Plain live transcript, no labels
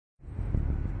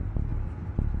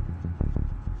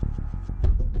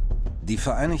Die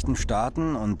Vereinigten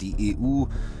Staaten und die EU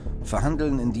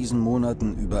verhandeln in diesen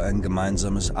Monaten über ein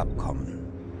gemeinsames Abkommen.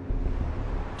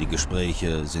 Die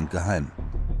Gespräche sind geheim.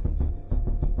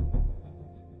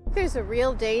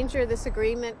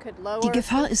 Die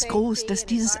Gefahr ist groß, dass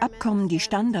dieses Abkommen die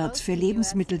Standards für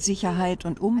Lebensmittelsicherheit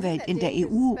und Umwelt in der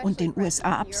EU und den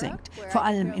USA absenkt, vor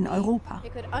allem in Europa.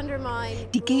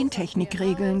 Die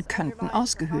Gentechnikregeln könnten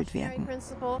ausgehöhlt werden.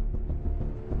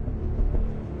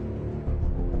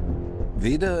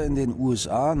 Weder in den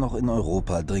USA noch in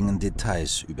Europa dringen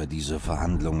Details über diese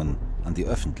Verhandlungen an die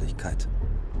Öffentlichkeit.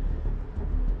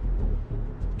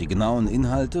 Die genauen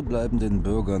Inhalte bleiben den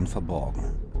Bürgern verborgen.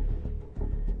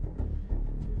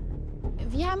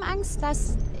 Wir haben Angst,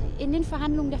 dass in den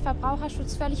Verhandlungen der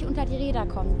Verbraucherschutz völlig unter die Räder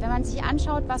kommt. Wenn man sich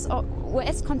anschaut, was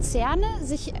US-Konzerne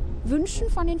sich wünschen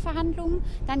von den Verhandlungen,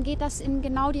 dann geht das in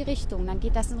genau die Richtung. Dann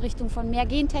geht das in Richtung von mehr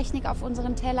Gentechnik auf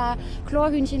unseren Teller,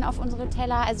 Chlorhühnchen auf unsere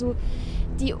Teller. Also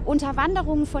die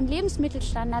Unterwanderung von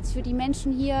Lebensmittelstandards, für die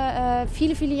Menschen hier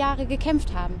viele, viele Jahre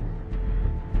gekämpft haben.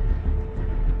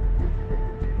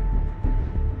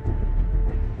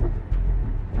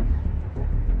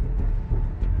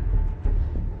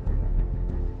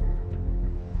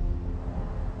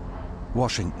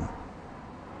 Washington.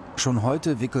 Schon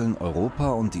heute wickeln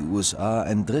Europa und die USA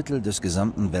ein Drittel des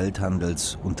gesamten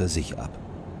Welthandels unter sich ab.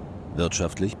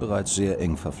 Wirtschaftlich bereits sehr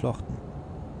eng verflochten.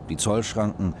 Die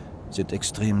Zollschranken sind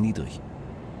extrem niedrig.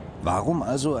 Warum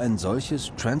also ein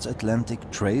solches Transatlantic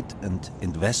Trade and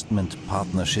Investment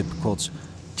Partnership, kurz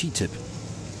TTIP?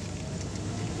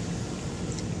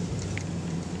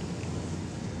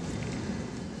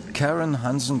 Karen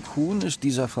Hansen-Kuhn ist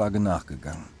dieser Frage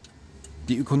nachgegangen.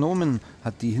 Die Ökonomin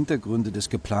hat die Hintergründe des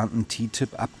geplanten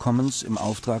TTIP-Abkommens im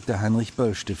Auftrag der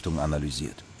Heinrich-Böll-Stiftung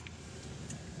analysiert.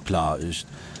 Klar ist,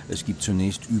 es gibt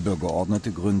zunächst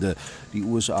übergeordnete Gründe. Die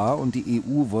USA und die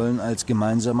EU wollen als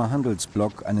gemeinsamer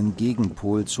Handelsblock einen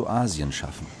Gegenpol zu Asien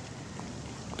schaffen.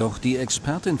 Doch die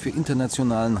Expertin für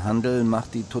internationalen Handel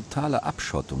macht die totale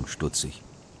Abschottung stutzig.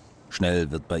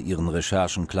 Schnell wird bei ihren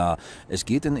Recherchen klar, es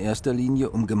geht in erster Linie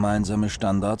um gemeinsame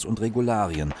Standards und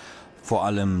Regularien. Vor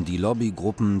allem die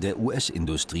Lobbygruppen der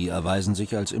US-Industrie erweisen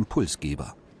sich als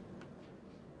Impulsgeber.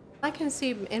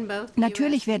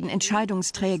 Natürlich werden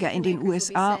Entscheidungsträger in den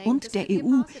USA und der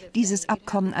EU dieses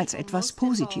Abkommen als etwas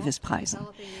Positives preisen.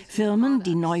 Firmen,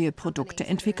 die neue Produkte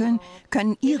entwickeln,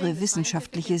 können ihre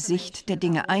wissenschaftliche Sicht der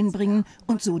Dinge einbringen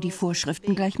und so die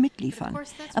Vorschriften gleich mitliefern.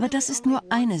 Aber das ist nur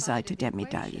eine Seite der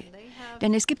Medaille.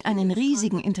 Denn es gibt einen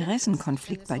riesigen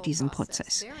Interessenkonflikt bei diesem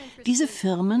Prozess. Diese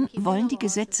Firmen wollen die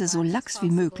Gesetze so lax wie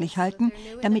möglich halten,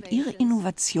 damit ihre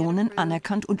Innovationen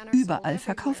anerkannt und überall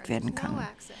verkauft werden können.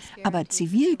 Aber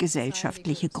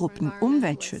zivilgesellschaftliche Gruppen,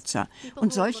 Umweltschützer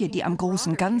und solche, die am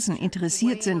großen Ganzen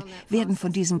interessiert sind, werden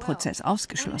von diesem Prozess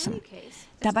ausgeschlossen.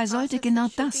 Dabei sollte genau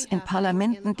das in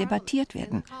Parlamenten debattiert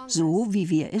werden, so wie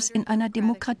wir es in einer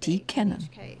Demokratie kennen.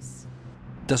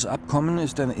 Das Abkommen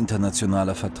ist ein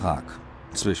internationaler Vertrag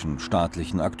zwischen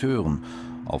staatlichen Akteuren.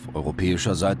 Auf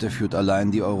europäischer Seite führt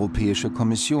allein die Europäische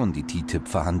Kommission die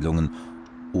TTIP-Verhandlungen,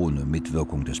 ohne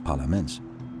Mitwirkung des Parlaments.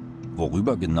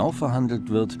 Worüber genau verhandelt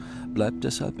wird, bleibt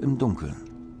deshalb im Dunkeln.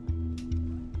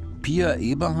 Pia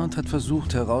Eberhardt hat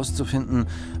versucht herauszufinden,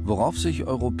 worauf sich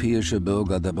europäische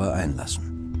Bürger dabei einlassen.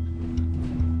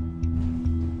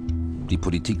 Die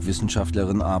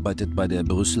Politikwissenschaftlerin arbeitet bei der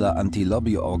Brüsseler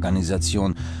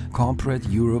Anti-Lobby-Organisation Corporate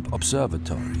Europe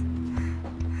Observatory.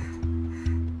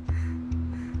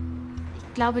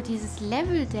 Ich glaube, dieses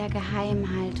Level der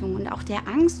Geheimhaltung und auch der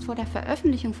Angst vor der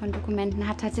Veröffentlichung von Dokumenten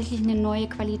hat tatsächlich eine neue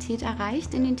Qualität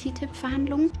erreicht in den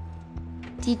TTIP-Verhandlungen.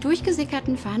 Die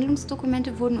durchgesickerten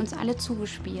Verhandlungsdokumente wurden uns alle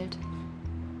zugespielt.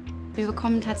 Wir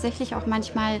bekommen tatsächlich auch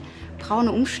manchmal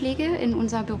braune Umschläge in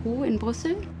unser Büro in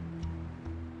Brüssel.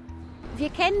 Wir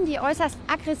kennen die äußerst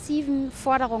aggressiven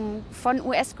Forderungen von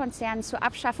US-Konzernen zur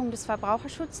Abschaffung des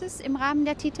Verbraucherschutzes im Rahmen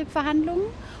der TTIP-Verhandlungen.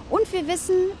 Und wir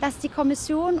wissen, dass die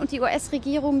Kommission und die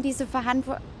US-Regierung diese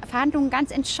Verhandlungen ganz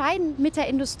entscheidend mit der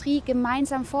Industrie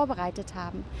gemeinsam vorbereitet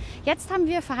haben. Jetzt haben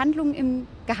wir Verhandlungen im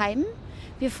Geheimen.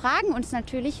 Wir fragen uns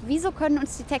natürlich, wieso können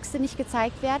uns die Texte nicht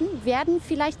gezeigt werden? Werden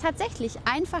vielleicht tatsächlich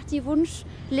einfach die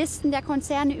Wunschlisten der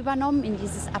Konzerne übernommen in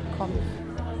dieses Abkommen?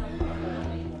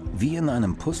 Wie in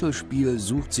einem Puzzlespiel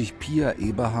sucht sich Pia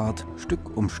Eberhardt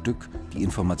Stück um Stück die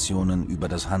Informationen über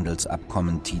das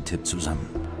Handelsabkommen TTIP zusammen.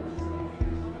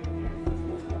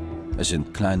 Es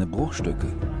sind kleine Bruchstücke,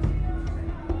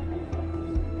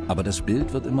 aber das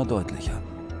Bild wird immer deutlicher.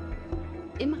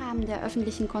 Im Rahmen der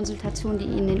öffentlichen Konsultation, die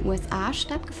in den USA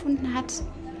stattgefunden hat,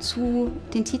 zu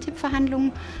den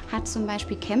TTIP-Verhandlungen, hat zum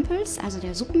Beispiel Campbell's, also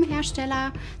der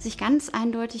Suppenhersteller, sich ganz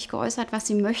eindeutig geäußert, was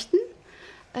sie möchten.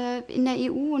 in der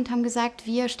EU und haben gesagt,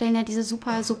 wir stellen ja diese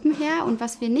super Suppen her und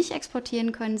was wir nicht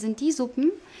exportieren können, sind die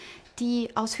Suppen, die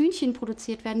aus Hühnchen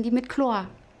produziert werden, die mit Chlor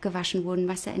gewaschen wurden,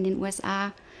 was ja in den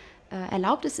USA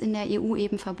erlaubt ist, in der EU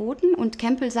eben verboten. Und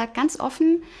Campbell sagt ganz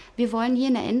offen, wir wollen hier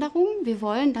eine Änderung, wir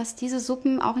wollen, dass diese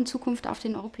Suppen auch in Zukunft auf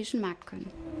den europäischen Markt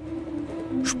können.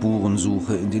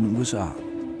 Spurensuche in den USA.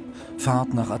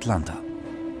 Fahrt nach Atlanta.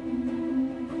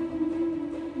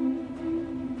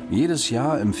 Jedes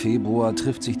Jahr im Februar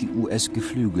trifft sich die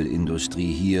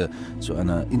US-Geflügelindustrie hier zu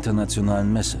einer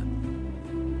internationalen Messe.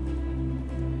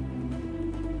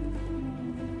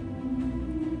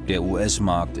 Der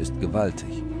US-Markt ist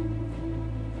gewaltig.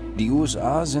 Die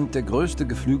USA sind der größte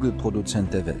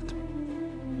Geflügelproduzent der Welt.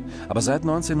 Aber seit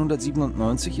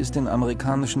 1997 ist den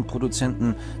amerikanischen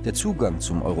Produzenten der Zugang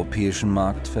zum europäischen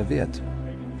Markt verwehrt.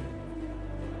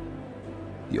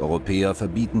 Die Europäer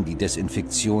verbieten die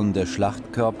Desinfektion der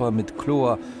Schlachtkörper mit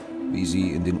Chlor, wie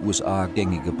sie in den USA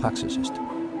gängige Praxis ist.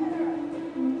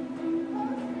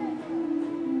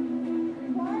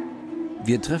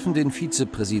 Wir treffen den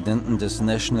Vizepräsidenten des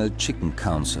National Chicken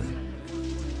Council.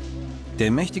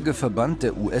 Der mächtige Verband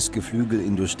der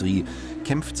US-Geflügelindustrie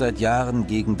kämpft seit Jahren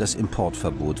gegen das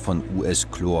Importverbot von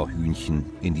US-Chlorhühnchen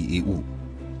in die EU.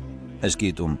 Es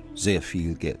geht um sehr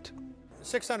viel Geld.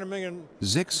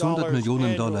 600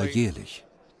 Millionen Dollar jährlich.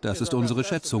 Das ist unsere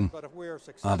Schätzung.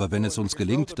 Aber wenn es uns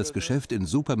gelingt, das Geschäft in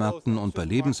Supermärkten und bei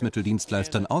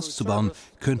Lebensmitteldienstleistern auszubauen,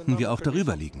 könnten wir auch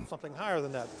darüber liegen.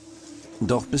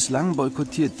 Doch bislang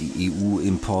boykottiert die EU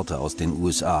Importe aus den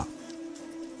USA.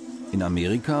 In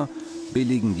Amerika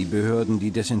billigen die Behörden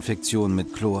die Desinfektion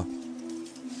mit Chlor.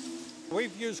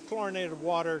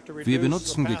 Wir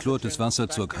benutzen gechlortes Wasser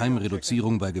zur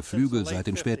Keimreduzierung bei Geflügel seit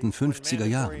den späten 50er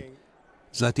Jahren.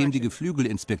 Seitdem die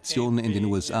Geflügelinspektion in den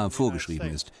USA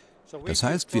vorgeschrieben ist. Das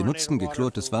heißt, wir nutzen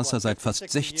gechlortes Wasser seit fast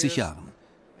 60 Jahren.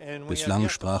 Bislang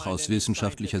sprach aus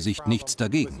wissenschaftlicher Sicht nichts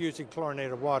dagegen.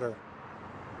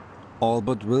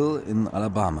 Albertville in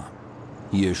Alabama.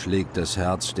 Hier schlägt das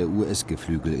Herz der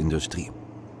US-Geflügelindustrie.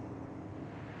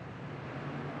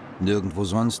 Nirgendwo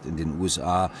sonst in den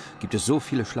USA gibt es so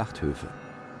viele Schlachthöfe.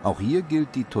 Auch hier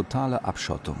gilt die totale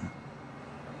Abschottung.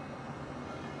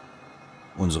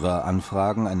 Unsere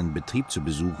Anfragen, einen Betrieb zu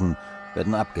besuchen,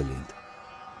 werden abgelehnt.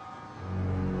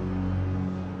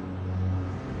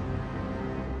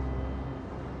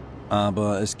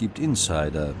 Aber es gibt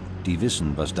Insider, die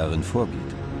wissen, was darin vorgeht.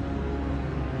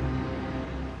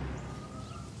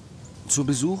 Zu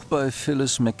Besuch bei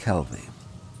Phyllis McKelvey.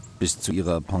 Bis zu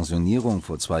ihrer Pensionierung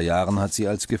vor 2 Jahren hat sie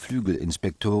als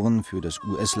Geflügelinspektorin für das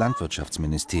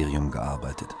US-Landwirtschaftsministerium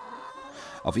gearbeitet.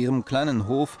 Auf ihrem kleinen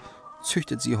Hof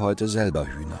züchtet sie heute selber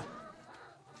Hühner.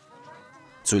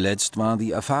 Zuletzt war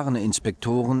die erfahrene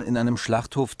Inspektorin in einem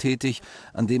Schlachthof tätig,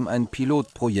 an dem ein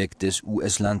Pilotprojekt des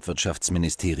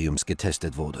US-Landwirtschaftsministeriums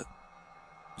getestet wurde.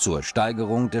 Zur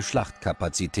Steigerung der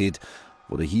Schlachtkapazität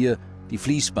wurde hier die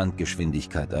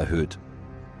Fließbandgeschwindigkeit erhöht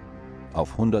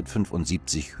auf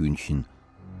 175 Hühnchen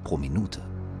pro Minute.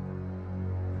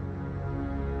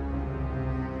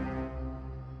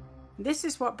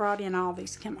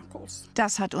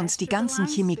 Das hat uns die ganzen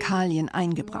Chemikalien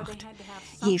eingebracht.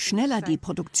 Je schneller die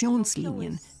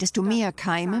Produktionslinien, desto mehr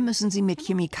Keime müssen sie mit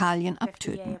Chemikalien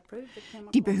abtöten.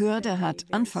 Die Behörde hat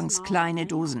anfangs kleine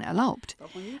Dosen erlaubt.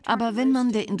 Aber wenn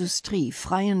man der Industrie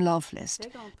freien Lauf lässt,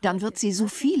 dann wird sie so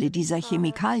viele dieser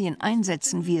Chemikalien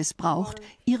einsetzen, wie es braucht,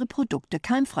 ihre Produkte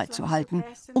keimfrei zu halten,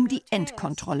 um die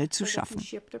Endkontrolle zu schaffen.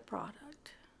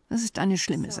 Das ist eine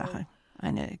schlimme Sache,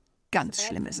 eine ganz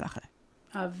schlimme Sache.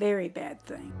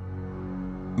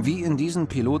 Wie in diesen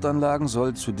Pilotanlagen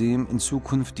soll zudem in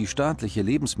Zukunft die staatliche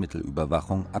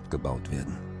Lebensmittelüberwachung abgebaut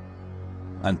werden.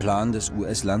 Ein Plan des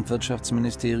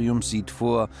US-Landwirtschaftsministeriums sieht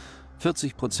vor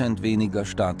 40% weniger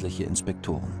staatliche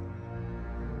Inspektoren.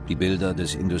 Die Bilder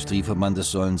des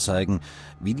Industrieverbandes sollen zeigen,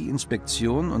 wie die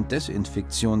Inspektion und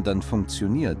Desinfektion dann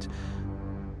funktioniert,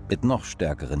 mit noch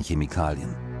stärkeren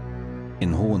Chemikalien,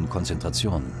 in hohen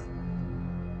Konzentrationen.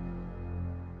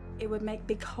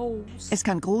 Es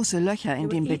kann große Löcher in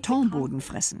den Betonboden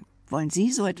fressen. Wollen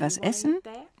Sie so etwas essen?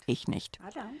 Ich nicht.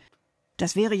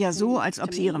 Das wäre ja so, als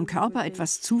ob Sie Ihrem Körper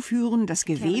etwas zuführen, das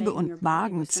Gewebe und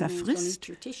Magen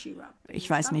zerfrisst. Ich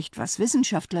weiß nicht, was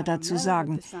Wissenschaftler dazu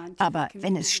sagen, aber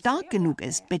wenn es stark genug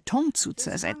ist, Beton zu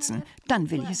zersetzen,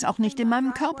 dann will ich es auch nicht in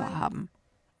meinem Körper haben.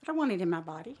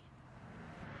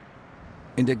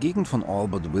 In der Gegend von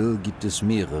Albertville gibt es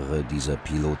mehrere dieser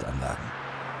Pilotanlagen.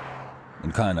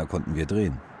 In keiner konnten wir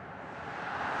drehen.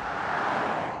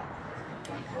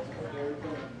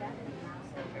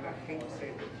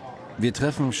 Wir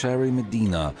treffen Sherry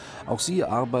Medina. Auch sie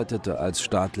arbeitete als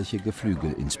staatliche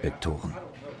Geflügelinspektorin.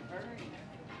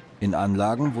 In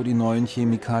Anlagen, wo die neuen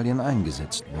Chemikalien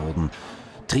eingesetzt wurden.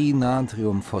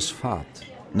 Trinatriumphosphat,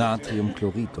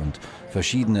 Natriumchlorid und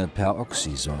verschiedene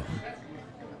Peroxysäuren.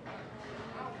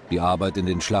 Die Arbeit in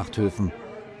den Schlachthöfen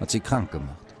hat sie krank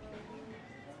gemacht.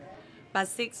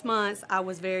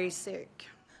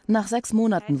 Nach 6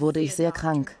 Monaten wurde ich sehr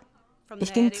krank.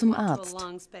 Ich ging zum Arzt.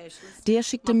 Der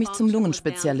schickte mich zum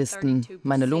Lungenspezialisten.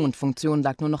 Meine Lungenfunktion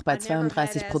lag nur noch bei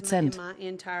 32%.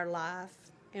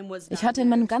 Ich hatte in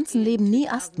meinem ganzen Leben nie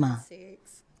Asthma.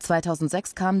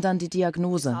 2006 kam dann die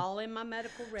Diagnose,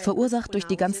 verursacht durch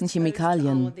die ganzen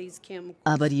Chemikalien.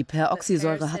 Aber die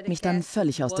Peroxysäure hat mich dann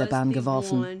völlig aus der Bahn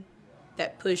geworfen.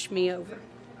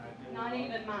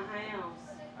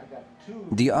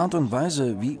 Die Art und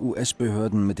Weise, wie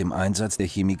US-Behörden mit dem Einsatz der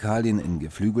Chemikalien in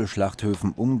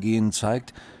Geflügelschlachthöfen umgehen,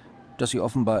 zeigt, dass sie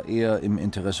offenbar eher im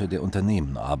Interesse der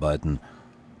Unternehmen arbeiten,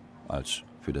 als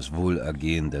für das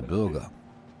Wohlergehen der Bürger.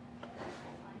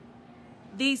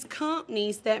 Die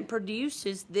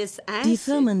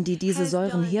Firmen, die diese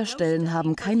Säuren herstellen,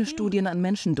 haben keine Studien an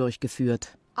Menschen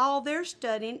durchgeführt.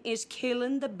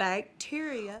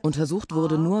 Untersucht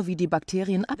wurde nur, wie die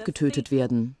Bakterien abgetötet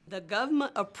werden.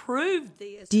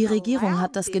 Die Regierung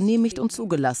hat das genehmigt und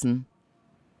zugelassen.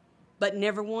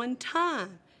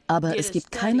 Aber es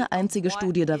gibt keine einzige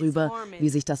Studie darüber, wie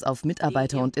sich das auf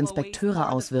Mitarbeiter und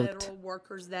Inspekteure auswirkt.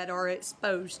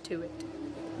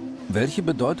 Welche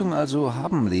Bedeutung also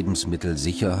haben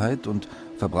Lebensmittelsicherheit und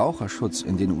Verbraucherschutz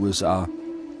in den USA?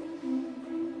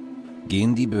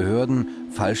 Gehen die Behörden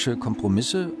falsche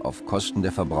Kompromisse auf Kosten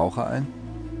der Verbraucher ein?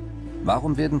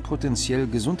 Warum werden potenziell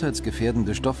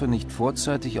gesundheitsgefährdende Stoffe nicht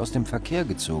vorzeitig aus dem Verkehr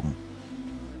gezogen?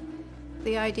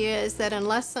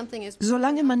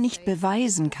 Solange man nicht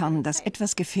beweisen kann, dass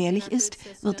etwas gefährlich ist,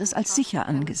 wird es als sicher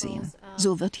angesehen.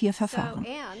 So wird hier verfahren.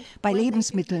 Bei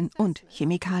Lebensmitteln und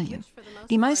Chemikalien.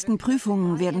 Die meisten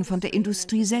Prüfungen werden von der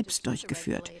Industrie selbst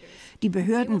durchgeführt. Die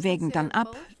Behörden wägen dann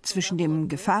ab zwischen dem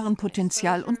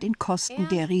Gefahrenpotenzial und den Kosten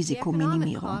der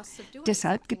Risikominimierung.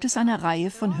 Deshalb gibt es eine Reihe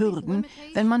von Hürden,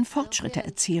 wenn man Fortschritte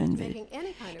erzielen will.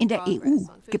 In der EU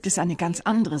gibt es eine ganz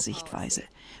andere Sichtweise.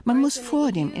 Man muss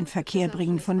vor dem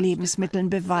Inverkehrbringen von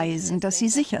Lebensmitteln beweisen, dass sie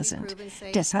sicher sind.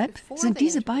 Deshalb sind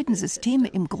diese beiden Systeme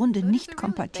im Grunde nicht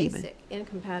kompatibel.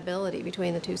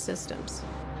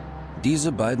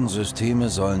 Diese beiden Systeme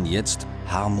sollen jetzt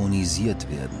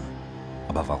harmonisiert werden.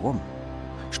 Aber warum?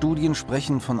 Studien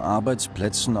sprechen von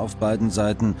Arbeitsplätzen auf beiden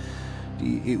Seiten.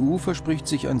 Die EU verspricht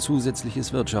sich ein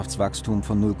zusätzliches Wirtschaftswachstum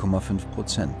von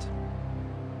 0,5%.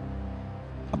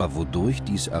 Aber wodurch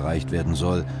dies erreicht werden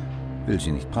soll, will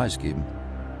sie nicht preisgeben.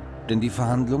 Denn die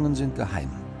Verhandlungen sind geheim.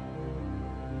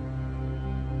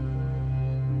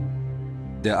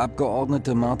 Der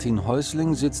Abgeordnete Martin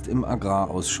Häusling sitzt im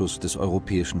Agrarausschuss des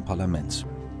Europäischen Parlaments.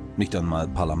 Nicht einmal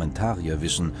Parlamentarier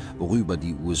wissen, worüber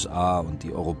die USA und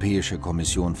die Europäische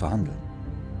Kommission verhandeln.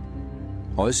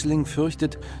 Häusling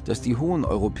fürchtet, dass die hohen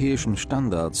europäischen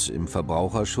Standards im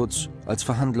Verbraucherschutz als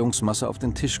Verhandlungsmasse auf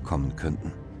den Tisch kommen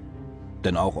könnten.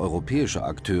 Denn auch europäische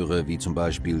Akteure, wie zum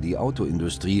Beispiel die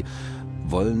Autoindustrie,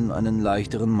 wollen einen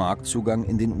leichteren Marktzugang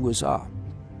in den USA.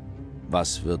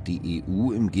 Was wird die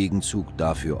EU im Gegenzug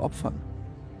dafür opfern?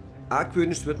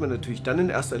 Argwöhnisch wird man natürlich dann in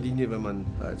erster Linie, wenn man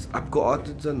als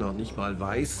Abgeordneter noch nicht mal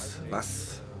weiß,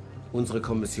 was unsere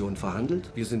Kommission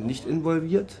verhandelt. Wir sind nicht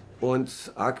involviert.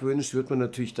 Und argwöhnisch wird man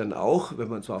natürlich dann auch, wenn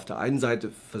man zwar auf der einen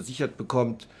Seite versichert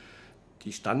bekommt,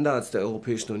 die Standards der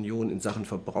Europäischen Union in Sachen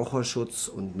Verbraucherschutz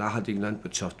und nachhaltige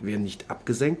Landwirtschaft werden nicht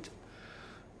abgesenkt.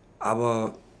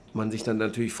 Aber man sich dann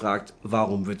natürlich fragt,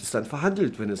 warum wird es dann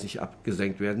verhandelt, wenn es nicht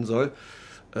abgesenkt werden soll?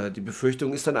 Die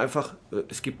Befürchtung ist dann einfach,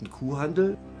 es gibt einen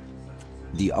Kuhhandel.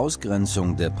 Die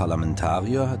Ausgrenzung der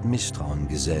Parlamentarier hat Misstrauen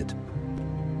gesät.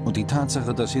 Und die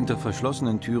Tatsache, dass hinter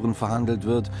verschlossenen Türen verhandelt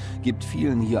wird, gibt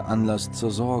vielen hier Anlass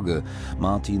zur Sorge.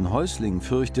 Martin Häusling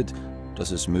fürchtet,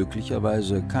 dass es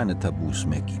möglicherweise keine Tabus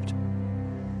mehr gibt.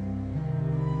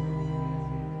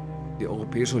 Die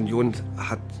Europäische Union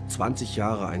hat 20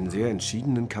 Jahre einen sehr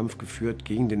entschiedenen Kampf geführt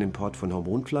gegen den Import von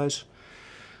Hormonfleisch.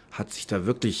 Hat sich da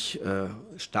wirklich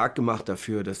stark gemacht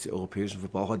dafür, dass die europäischen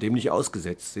Verbraucher dem nicht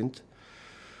ausgesetzt sind.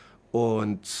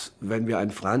 Und wenn wir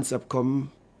ein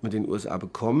Freihandelsabkommen mit den USA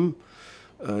bekommen,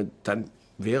 dann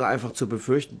wäre einfach zu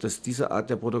befürchten, dass diese Art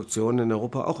der Produktion in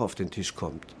Europa auch auf den Tisch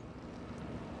kommt.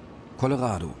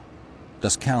 Colorado,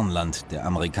 das Kernland der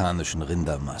amerikanischen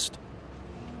Rindermast.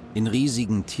 In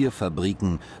riesigen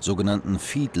Tierfabriken, sogenannten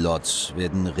Feedlots,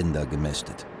 werden Rinder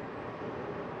gemästet.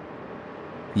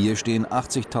 Hier stehen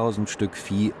 80.000 Stück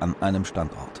Vieh an einem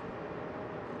Standort.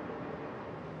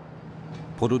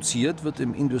 Produziert wird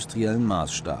im industriellen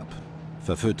Maßstab.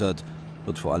 Verfüttert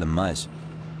wird vor allem Mais.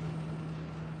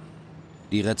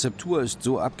 Die Rezeptur ist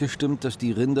so abgestimmt, dass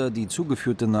die Rinder die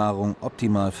zugeführte Nahrung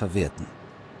optimal verwerten.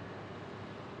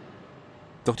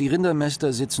 Doch die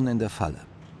Rindermäster sitzen in der Falle.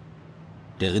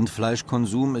 Der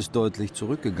Rindfleischkonsum ist deutlich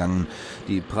zurückgegangen,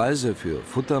 die Preise für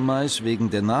Futtermais wegen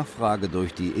der Nachfrage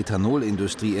durch die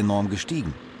Ethanolindustrie enorm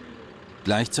gestiegen.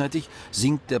 Gleichzeitig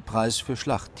sinkt der Preis für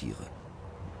Schlachttiere.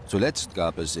 Zuletzt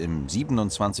gab es im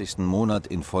 27. Monat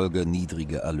in Folge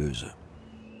niedrige Erlöse.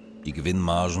 Die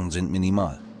Gewinnmargen sind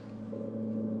minimal.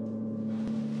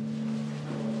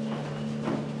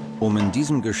 Um in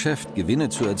diesem Geschäft Gewinne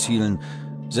zu erzielen,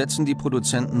 setzen die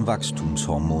Produzenten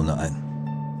Wachstumshormone ein.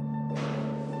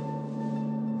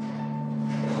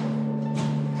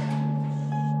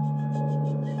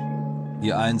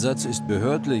 Ihr Einsatz ist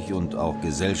behördlich und auch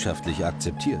gesellschaftlich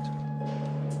akzeptiert.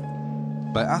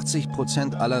 Bei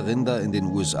 80% aller Rinder in den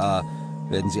USA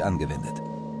werden sie angewendet.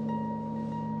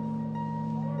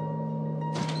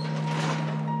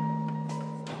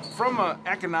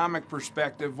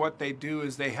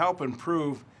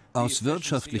 Aus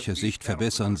wirtschaftlicher Sicht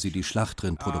verbessern sie die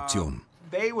Schlachtrindproduktion.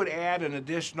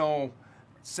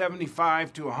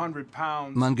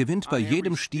 Man gewinnt bei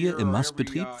jedem Stier im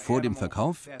Mastbetrieb vor dem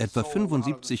Verkauf etwa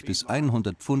 75 bis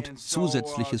 100 Pfund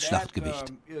zusätzliches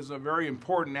Schlachtgewicht.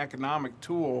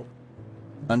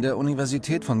 An der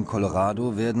Universität von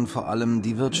Colorado werden vor allem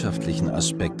die wirtschaftlichen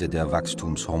Aspekte der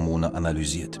Wachstumshormone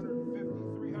analysiert.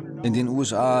 In den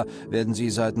USA werden sie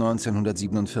seit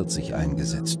 1947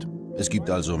 eingesetzt. Es gibt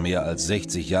also mehr als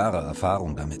 60 Jahre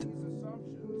Erfahrung damit.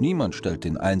 Niemand stellt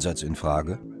den Einsatz in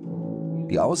Frage.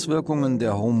 Die Auswirkungen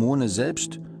der Hormone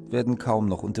selbst werden kaum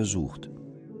noch untersucht.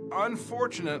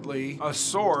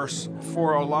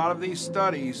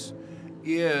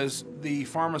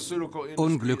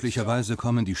 Unglücklicherweise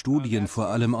kommen die Studien vor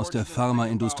allem aus der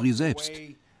Pharmaindustrie selbst.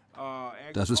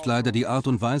 Das ist leider die Art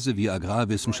und Weise, wie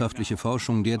agrarwissenschaftliche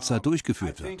Forschung derzeit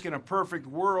durchgeführt wird.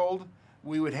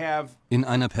 In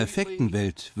einer perfekten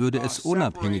Welt würde es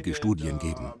unabhängige Studien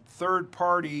geben.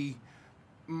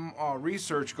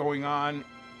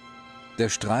 Der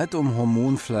Streit um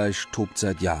Hormonfleisch tobt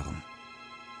seit Jahren.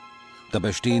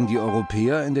 Dabei stehen die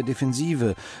Europäer in der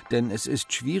Defensive, denn es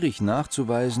ist schwierig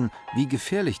nachzuweisen, wie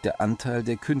gefährlich der Anteil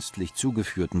der künstlich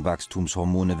zugeführten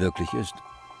Wachstumshormone wirklich ist.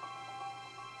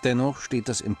 Dennoch steht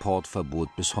das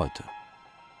Importverbot bis heute.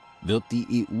 Wird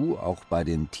die EU auch bei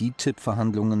den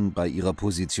TTIP-Verhandlungen bei ihrer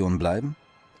Position bleiben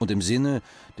und im Sinne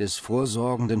des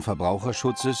vorsorgenden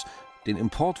Verbraucherschutzes den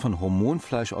Import von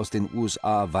Hormonfleisch aus den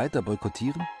USA weiter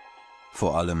boykottieren?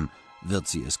 Vor allem wird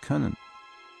sie es können.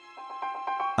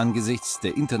 Angesichts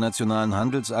der internationalen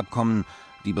Handelsabkommen,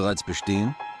 die bereits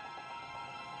bestehen?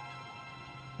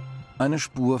 Eine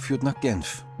Spur führt nach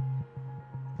Genf.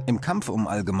 Im Kampf um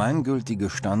allgemeingültige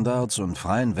Standards und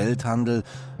freien Welthandel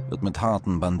wird mit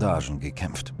harten Bandagen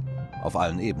gekämpft. Auf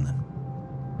allen Ebenen.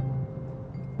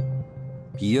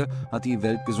 Hier hat die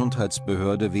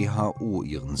Weltgesundheitsbehörde WHO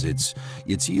ihren Sitz.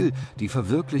 Ihr Ziel, die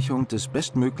Verwirklichung des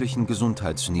bestmöglichen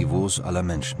Gesundheitsniveaus aller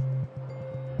Menschen.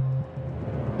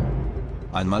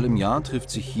 Einmal im Jahr trifft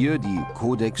sich hier die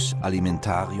Codex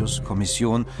Alimentarius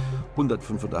Kommission.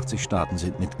 185 Staaten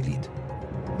sind Mitglied.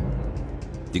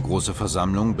 Die große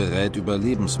Versammlung berät über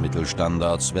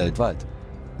Lebensmittelstandards weltweit.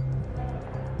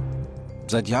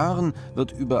 Seit Jahren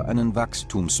wird über einen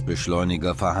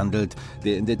Wachstumsbeschleuniger verhandelt,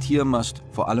 der in der Tiermast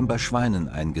vor allem bei Schweinen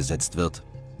eingesetzt wird.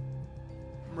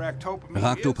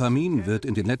 Ractopamin wird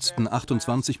in den letzten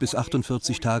 28 bis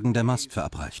 48 Tagen der Mast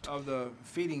verabreicht.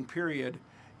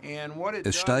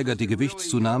 Es steigert die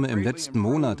Gewichtszunahme im letzten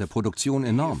Monat der Produktion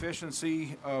enorm.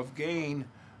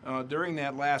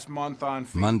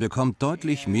 Man bekommt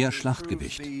deutlich mehr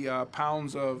Schlachtgewicht.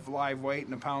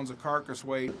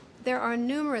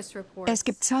 Es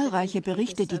gibt zahlreiche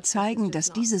Berichte, die zeigen,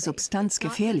 dass diese Substanz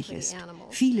gefährlich ist.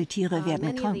 Viele Tiere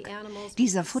werden krank.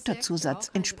 Dieser Futterzusatz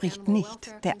entspricht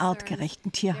nicht der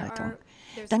artgerechten Tierhaltung.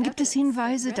 Dann gibt es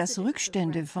Hinweise, dass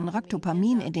Rückstände von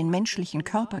Ractopamin in den menschlichen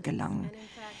Körper gelangen.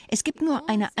 Es gibt nur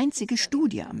eine einzige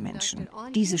Studie am Menschen.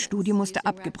 Diese Studie musste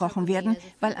abgebrochen werden,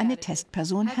 weil eine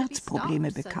Testperson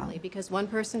Herzprobleme bekam.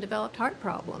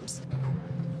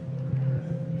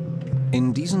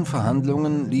 In diesen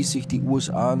Verhandlungen ließ sich die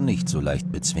USA nicht so leicht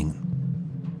bezwingen.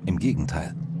 Im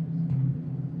Gegenteil.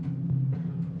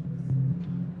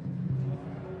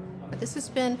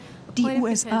 Die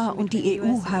USA und die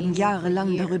EU haben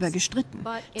jahrelang darüber gestritten.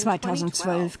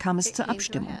 2012 kam es zur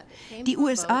Abstimmung. Die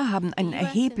USA haben einen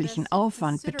erheblichen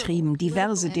Aufwand betrieben,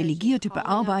 diverse Delegierte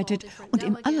bearbeitet und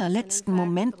im allerletzten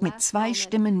Moment mit 2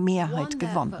 Stimmen Mehrheit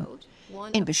gewonnen.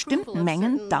 In bestimmten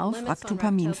Mengen darf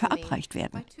Ractopamin verabreicht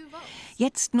werden.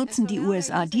 Jetzt nutzen die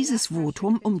USA dieses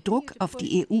Votum, um Druck auf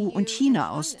die EU und China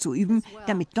auszuüben,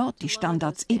 damit dort die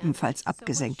Standards ebenfalls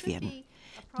abgesenkt werden.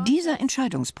 Dieser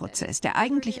Entscheidungsprozess, der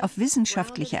eigentlich auf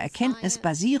wissenschaftlicher Erkenntnis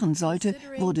basieren sollte,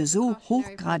 wurde so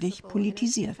hochgradig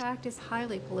politisiert.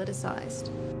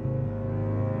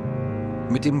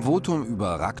 Mit dem Votum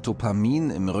über Ractopamin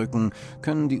im Rücken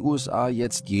können die USA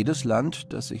jetzt jedes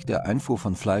Land, das sich der Einfuhr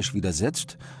von Fleisch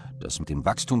widersetzt, das mit dem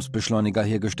Wachstumsbeschleuniger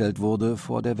hergestellt wurde,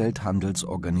 vor der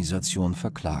Welthandelsorganisation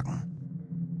verklagen.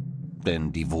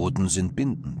 Denn die Voten sind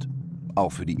bindend,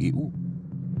 auch für die EU.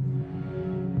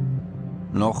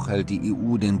 Noch hält die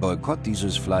EU den Boykott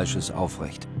dieses Fleisches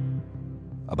aufrecht.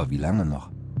 Aber wie lange noch?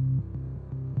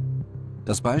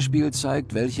 Das Beispiel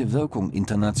zeigt, welche Wirkung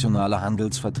internationale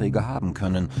Handelsverträge haben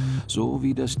können, so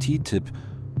wie das TTIP,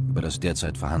 über das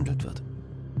derzeit verhandelt wird.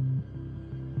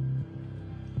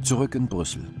 Zurück in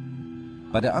Brüssel.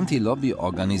 Bei der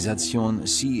Anti-Lobby-Organisation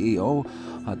CEO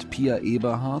hat Pia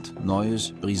Eberhard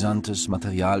neues, brisantes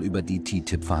Material über die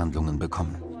TTIP-Verhandlungen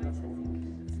bekommen.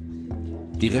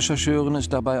 Die Rechercheurin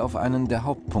ist dabei auf einen der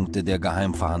Hauptpunkte der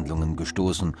Geheimverhandlungen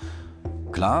gestoßen.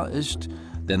 Klar ist,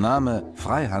 der Name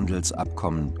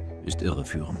Freihandelsabkommen ist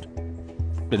irreführend.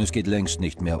 Denn es geht längst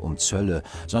nicht mehr um Zölle,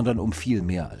 sondern um viel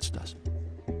mehr als das.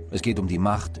 Es geht um die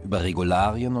Macht über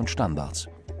Regularien und Standards.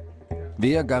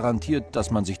 Wer garantiert, dass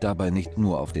man sich dabei nicht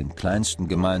nur auf den kleinsten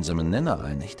gemeinsamen Nenner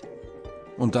einigt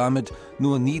und damit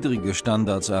nur niedrige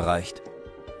Standards erreicht?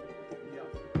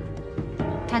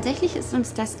 Tatsächlich ist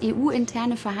uns das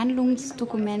EU-interne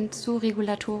Verhandlungsdokument zur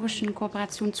regulatorischen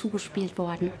Kooperation zugespielt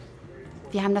worden.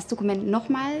 Wir haben das Dokument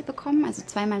nochmal bekommen, also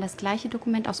zweimal das gleiche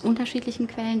Dokument aus unterschiedlichen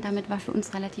Quellen. Damit war für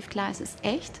uns relativ klar, es ist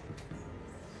echt.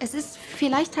 Es ist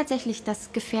vielleicht tatsächlich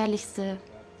das gefährlichste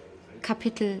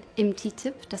Kapitel im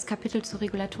TTIP, das Kapitel zur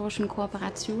regulatorischen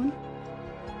Kooperation.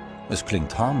 Es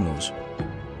klingt harmlos,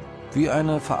 wie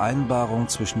eine Vereinbarung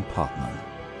zwischen Partnern.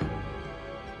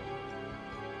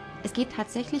 Es geht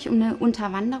tatsächlich um eine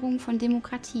Unterwanderung von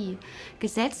Demokratie.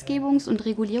 Gesetzgebungs- und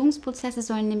Regulierungsprozesse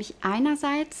sollen nämlich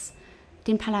einerseits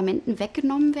den Parlamenten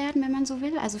weggenommen werden, wenn man so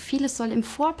will. Also vieles soll im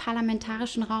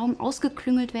vorparlamentarischen Raum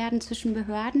ausgeklüngelt werden zwischen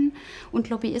Behörden und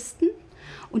Lobbyisten.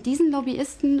 Und diesen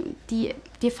Lobbyisten, die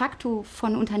de facto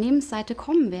von Unternehmensseite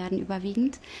kommen werden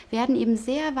überwiegend, werden eben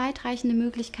sehr weitreichende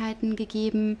Möglichkeiten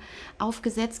gegeben, auf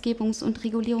Gesetzgebungs- und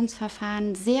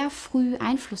Regulierungsverfahren sehr früh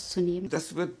Einfluss zu nehmen.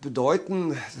 Das wird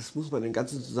bedeuten, das muss man im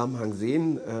ganzen Zusammenhang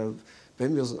sehen,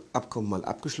 wenn wir das Abkommen mal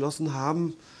abgeschlossen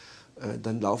haben,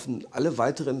 dann laufen alle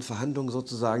weiteren Verhandlungen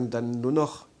sozusagen dann nur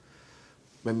noch,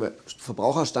 wenn wir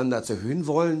Verbraucherstandards erhöhen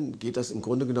wollen, geht das im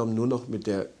Grunde genommen nur noch mit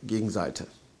der Gegenseite.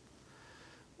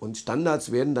 Und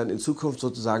Standards werden dann in Zukunft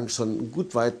sozusagen schon ein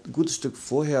gutes Stück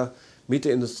vorher mit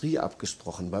der Industrie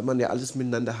abgesprochen, weil man ja alles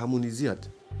miteinander harmonisiert.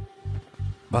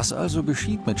 Was also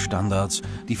geschieht mit Standards,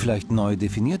 die vielleicht neu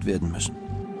definiert werden müssen,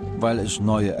 weil es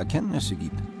neue Erkenntnisse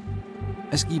gibt?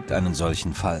 Es gibt einen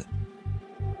solchen Fall.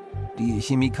 Die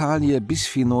Chemikalie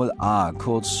Bisphenol A,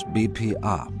 kurz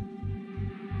BPA.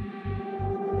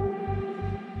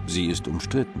 Sie ist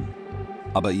umstritten,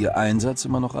 aber ihr Einsatz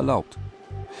immer noch erlaubt.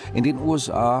 In den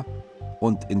USA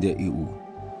und in der EU.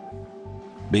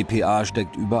 BPA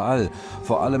steckt überall,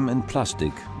 vor allem in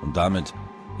Plastik und damit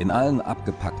in allen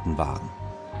abgepackten Waren.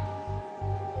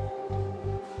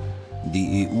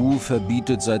 Die EU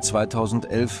verbietet seit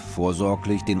 2011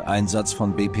 vorsorglich den Einsatz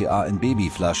von BPA in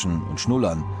Babyflaschen und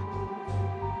Schnullern.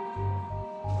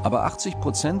 Aber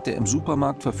 80% der im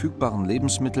Supermarkt verfügbaren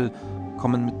Lebensmittel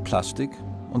kommen mit Plastik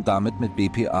und damit mit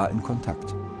BPA in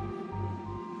Kontakt.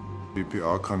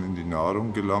 BPA kann in die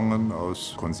Nahrung gelangen,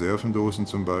 aus Konservendosen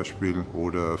zum Beispiel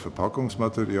oder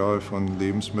Verpackungsmaterial von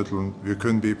Lebensmitteln. Wir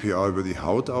können BPA über die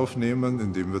Haut aufnehmen,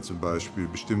 indem wir zum Beispiel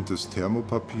bestimmtes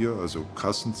Thermopapier, also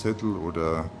Kassenzettel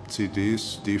oder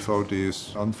CDs,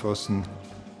 DVDs anfassen.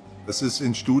 Es ist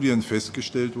in Studien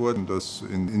festgestellt worden, dass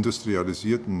in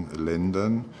industrialisierten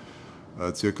Ländern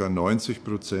ca.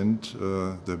 90%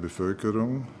 der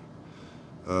Bevölkerung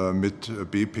mit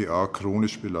BPA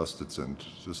chronisch belastet sind.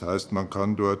 Das heißt, man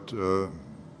kann dort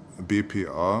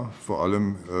BPA, vor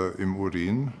allem im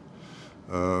Urin,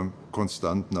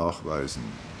 konstant nachweisen.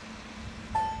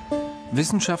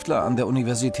 Wissenschaftler an der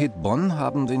Universität Bonn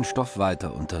haben den Stoff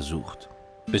weiter untersucht.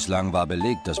 Bislang war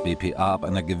belegt, dass BPA ab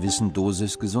einer gewissen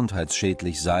Dosis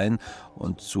gesundheitsschädlich sein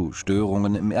und zu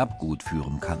Störungen im Erbgut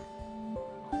führen kann.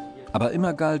 Aber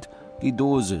immer galt, die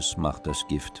Dosis macht das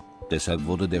Gift. Deshalb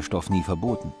wurde der Stoff nie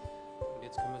verboten.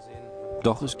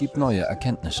 Doch es gibt neue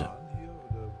Erkenntnisse.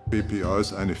 BPA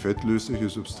ist eine fettlösliche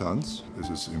Substanz. Es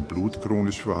ist im Blut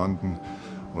chronisch vorhanden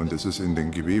Und es ist in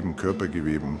den Geweben,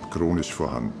 Körpergeweben chronisch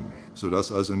vorhanden.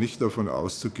 Sodass also nicht davon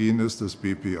auszugehen ist, dass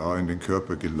BPA in den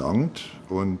Körper gelangt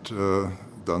und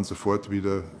dann sofort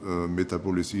wieder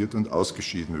metabolisiert und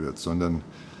ausgeschieden wird, sondern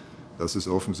dass es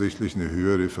offensichtlich eine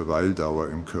höhere Verweildauer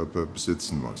im Körper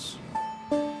besitzen muss.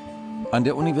 An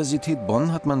der Universität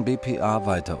Bonn hat man BPA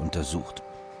weiter untersucht.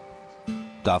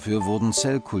 Dafür wurden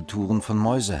Zellkulturen von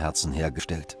Mäuseherzen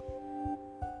hergestellt.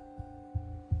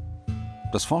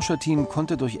 Das Forscherteam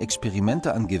konnte durch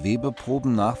Experimente an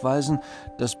Gewebeproben nachweisen,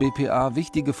 dass BPA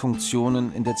wichtige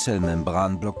Funktionen in der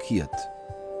Zellmembran blockiert.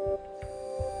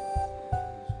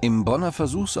 Im Bonner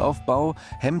Versuchsaufbau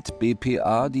hemmt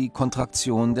BPA die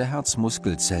Kontraktion der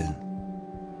Herzmuskelzellen.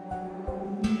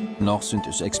 Noch sind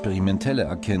es experimentelle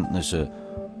Erkenntnisse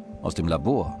aus dem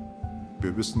Labor.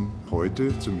 Wir wissen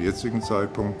heute zum jetzigen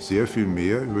Zeitpunkt sehr viel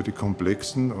mehr über die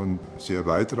komplexen und sehr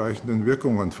weitreichenden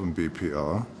Wirkungen von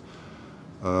BPA.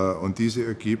 Und diese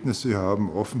Ergebnisse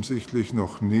haben offensichtlich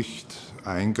noch nicht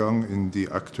Eingang in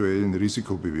die aktuellen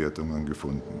Risikobewertungen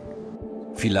gefunden.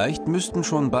 Vielleicht müssten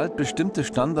schon bald bestimmte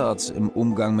Standards im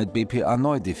Umgang mit BPA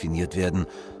neu definiert werden.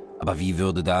 Aber wie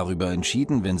würde darüber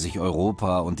entschieden, wenn sich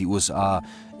Europa und die USA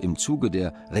im Zuge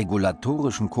der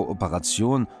regulatorischen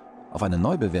Kooperation auf eine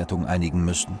Neubewertung einigen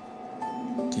müssten?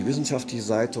 Die wissenschaftliche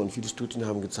Seite und viele Studien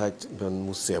haben gezeigt, man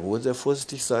muss sehr wohl sehr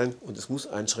vorsichtig sein und es muss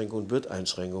Einschränkungen und wird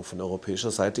Einschränkungen von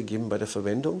europäischer Seite geben bei der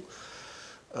Verwendung.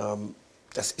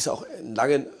 Das ist auch ein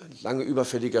lange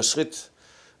überfälliger Schritt.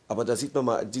 Aber da sieht man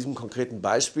mal in diesem konkreten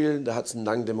Beispiel, da hat es einen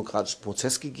langen demokratischen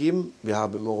Prozess gegeben. Wir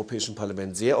haben im Europäischen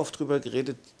Parlament sehr oft darüber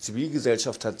geredet. Die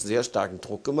Zivilgesellschaft hat sehr starken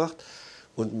Druck gemacht.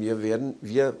 Und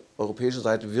wir, europäische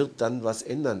Seite, wird dann was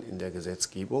ändern in der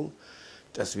Gesetzgebung.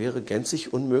 Das wäre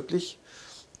gänzlich unmöglich,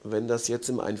 wenn das jetzt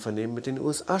im Einvernehmen mit den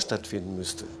USA stattfinden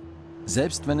müsste.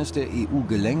 Selbst wenn es der EU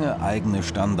gelänge, eigene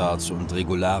Standards und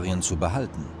Regularien zu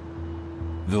behalten,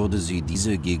 würde sie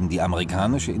diese gegen die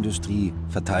amerikanische Industrie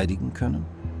verteidigen können?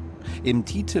 Im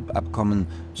TTIP-Abkommen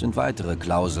sind weitere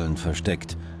Klauseln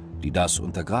versteckt, die das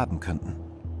untergraben könnten.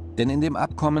 Denn in dem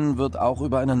Abkommen wird auch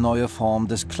über eine neue Form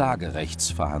des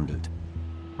Klagerechts verhandelt.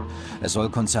 Es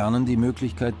soll Konzernen die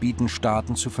Möglichkeit bieten,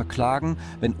 Staaten zu verklagen,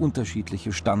 wenn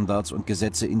unterschiedliche Standards und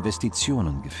Gesetze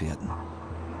Investitionen gefährden.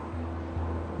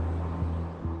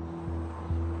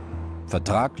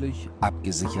 Vertraglich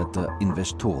abgesicherter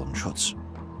Investorenschutz.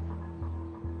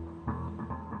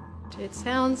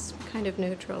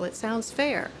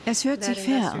 Es hört sich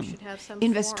fair an.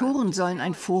 Investoren sollen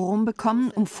ein Forum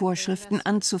bekommen, um Vorschriften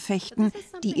anzufechten,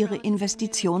 die ihre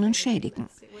Investitionen schädigen.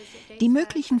 Die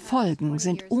möglichen Folgen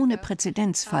sind ohne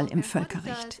Präzedenzfall im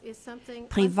Völkerrecht.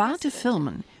 Private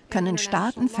Firmen können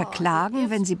Staaten verklagen,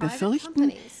 wenn sie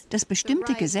befürchten, dass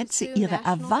bestimmte Gesetze ihre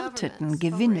erwarteten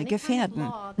Gewinne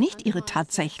gefährden, nicht ihre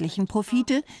tatsächlichen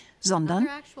Profite, sondern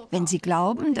wenn sie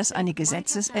glauben, dass eine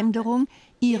Gesetzesänderung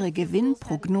ihre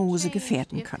Gewinnprognose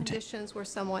gefährden könnte.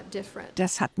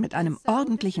 Das hat mit einem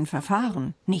ordentlichen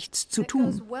Verfahren nichts zu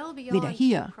tun, weder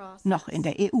hier noch in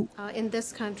der EU.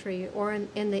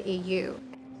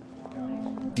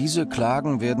 Diese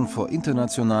Klagen werden vor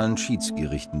internationalen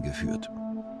Schiedsgerichten geführt,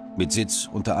 mit Sitz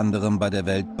unter anderem bei der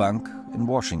Weltbank in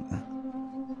Washington.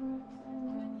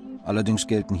 Allerdings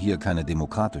gelten hier keine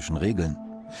demokratischen Regeln.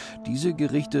 Diese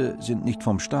Gerichte sind nicht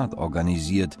vom Staat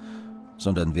organisiert,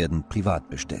 sondern werden privat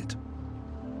bestellt.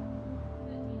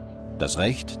 Das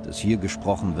Recht, das hier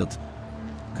gesprochen wird,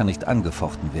 kann nicht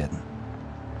angefochten werden.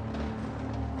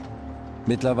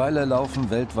 Mittlerweile laufen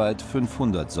weltweit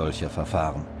 500 solcher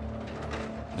Verfahren.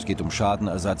 Es geht um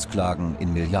Schadenersatzklagen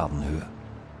in Milliardenhöhe.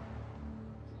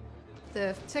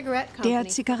 Der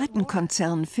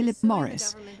Zigarettenkonzern Philip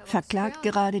Morris verklagt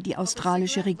gerade die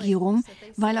australische Regierung,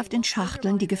 weil auf den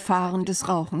Schachteln die Gefahren des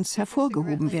Rauchens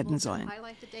hervorgehoben werden sollen.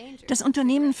 Das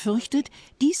Unternehmen fürchtet,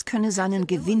 dies könne seinen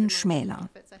Gewinn schmälern.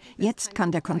 Jetzt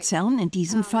kann der Konzern in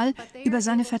diesem Fall über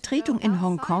seine Vertretung in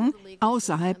Hongkong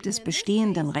außerhalb des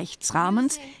bestehenden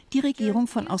Rechtsrahmens die Regierung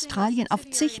von Australien auf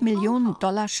zig Millionen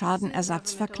 $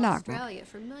 Schadenersatz verklagen.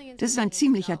 Das ist ein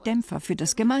ziemlicher Dämpfer für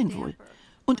das Gemeinwohl.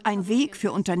 Und ein Weg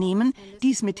für Unternehmen,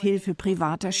 dies mit Hilfe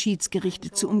privater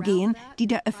Schiedsgerichte zu umgehen, die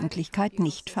der Öffentlichkeit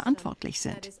nicht verantwortlich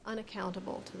sind.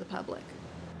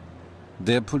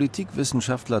 Der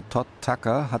Politikwissenschaftler Todd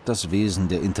Tucker hat das Wesen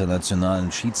der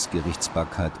internationalen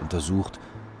Schiedsgerichtsbarkeit untersucht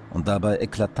und dabei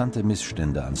eklatante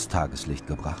Missstände ans Tageslicht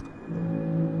gebracht.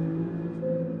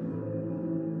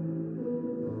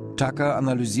 Tucker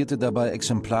analysierte dabei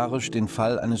exemplarisch den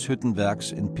Fall eines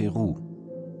Hüttenwerks in Peru.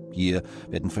 Hier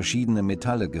werden verschiedene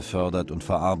Metalle gefördert und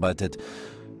verarbeitet.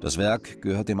 Das Werk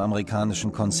gehört dem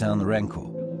amerikanischen Konzern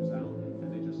Renco.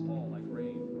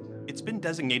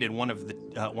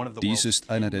 Dies ist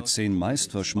einer der 10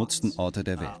 meist verschmutzten Orte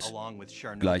der Welt,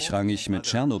 gleichrangig mit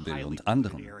Tschernobyl und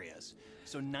anderen.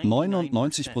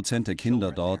 99% der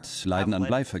Kinder dort leiden an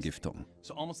Bleivergiftung.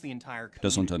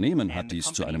 Das Unternehmen hat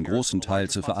dies zu einem großen Teil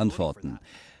zu verantworten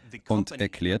und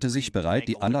erklärte sich bereit,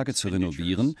 die Anlage zu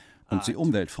renovieren und sie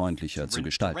umweltfreundlicher zu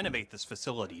gestalten.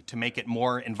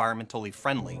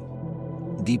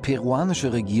 Die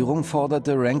peruanische Regierung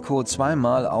forderte Renco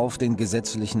zweimal auf, den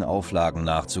gesetzlichen Auflagen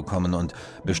nachzukommen und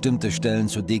bestimmte Stellen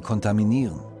zu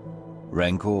dekontaminieren.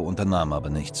 Renco unternahm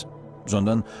aber nichts,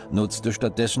 sondern nutzte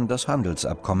stattdessen das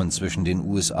Handelsabkommen zwischen den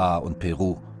USA und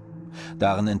Peru.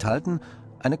 Darin enthalten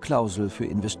eine Klausel für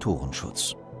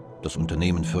Investorenschutz. Das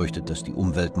Unternehmen fürchtet, dass die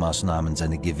Umweltmaßnahmen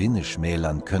seine Gewinne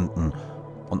schmälern könnten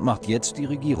und macht jetzt die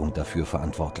Regierung dafür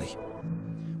verantwortlich.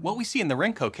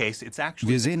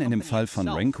 Wir sehen in dem Fall von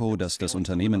Renco, dass das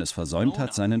Unternehmen es versäumt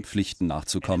hat, seinen Pflichten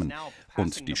nachzukommen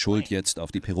und die Schuld jetzt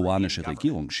auf die peruanische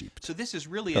Regierung schiebt.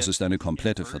 Das ist eine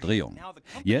komplette Verdrehung.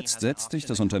 Jetzt setzt sich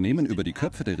das Unternehmen über die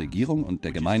Köpfe der Regierung und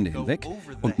der Gemeinde hinweg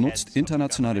und nutzt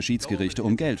internationale Schiedsgerichte,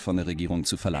 um Geld von der Regierung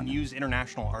zu verlangen.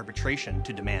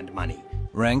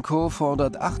 Renco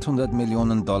fordert $800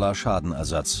 Millionen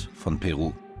Schadenersatz von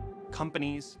Peru.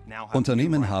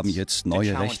 Unternehmen haben jetzt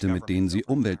neue Rechte, mit denen sie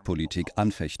Umweltpolitik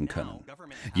anfechten können.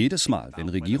 Jedes Mal, wenn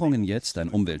Regierungen jetzt ein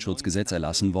Umweltschutzgesetz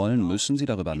erlassen wollen, müssen sie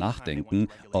darüber nachdenken,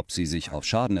 ob sie sich auf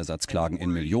Schadenersatzklagen in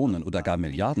Millionen- oder gar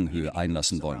Milliardenhöhe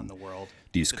einlassen wollen.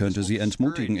 Dies könnte sie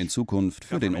entmutigen, in Zukunft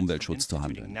für den Umweltschutz zu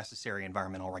handeln.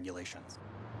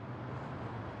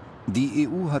 Die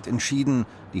EU hat entschieden,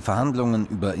 die Verhandlungen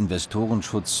über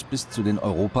Investorenschutz bis zu den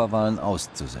Europawahlen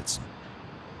auszusetzen.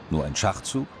 Nur ein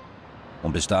Schachzug,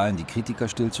 um bis dahin die Kritiker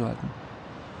stillzuhalten?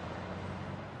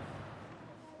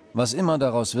 Was immer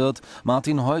daraus wird,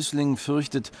 Martin Häusling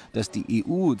fürchtet, dass die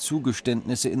EU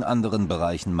Zugeständnisse in anderen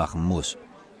Bereichen machen muss.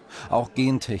 Auch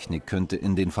Gentechnik könnte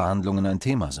in den Verhandlungen ein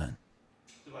Thema sein.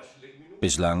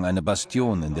 Bislang eine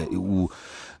Bastion in der EU.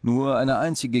 Nur eine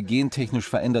einzige gentechnisch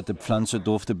veränderte Pflanze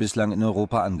durfte bislang in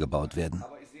Europa angebaut werden.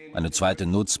 Eine zweite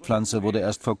Nutzpflanze wurde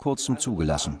erst vor kurzem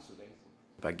zugelassen.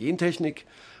 Bei Gentechnik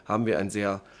haben wir ein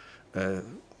sehr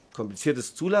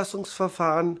kompliziertes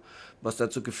Zulassungsverfahren, was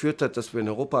dazu geführt hat, dass wir in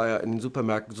Europa ja in den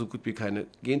Supermärkten so gut wie keine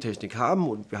Gentechnik haben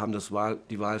und wir haben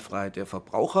die Wahlfreiheit der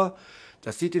Verbraucher.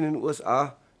 Das sieht in den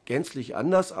USA gänzlich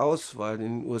anders aus, weil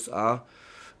in den USA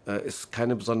es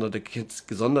keine gesonderte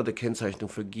Kennzeichnung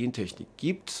für Gentechnik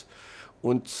gibt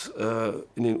und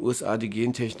in den USA die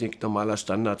Gentechnik normaler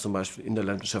Standard zum Beispiel in der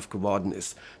Landwirtschaft geworden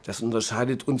ist. Das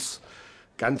unterscheidet uns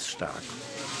ganz stark.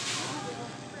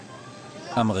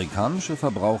 Amerikanische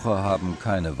Verbraucher haben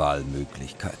keine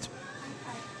Wahlmöglichkeit.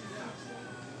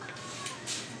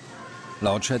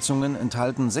 Laut Schätzungen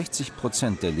enthalten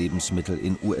 60% der Lebensmittel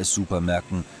in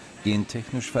US-Supermärkten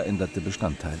gentechnisch veränderte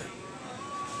Bestandteile.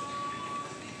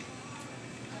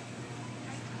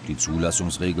 Die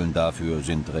Zulassungsregeln dafür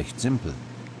sind recht simpel.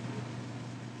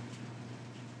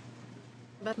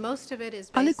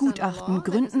 Alle Gutachten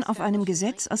gründen auf einem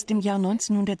Gesetz aus dem Jahr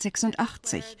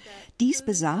 1986. Dies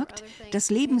besagt, dass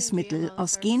Lebensmittel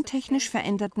aus gentechnisch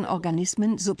veränderten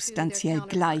Organismen substanziell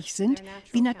gleich sind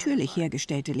wie natürlich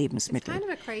hergestellte Lebensmittel.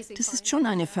 Das ist schon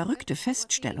eine verrückte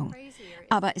Feststellung.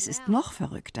 Aber es ist noch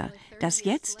verrückter, dass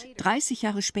jetzt, 30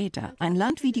 Jahre später, ein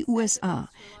Land wie die USA,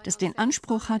 das den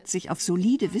Anspruch hat, sich auf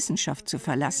solide Wissenschaft zu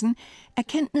verlassen,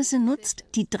 Erkenntnisse nutzt,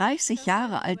 die 30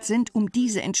 Jahre alt sind, um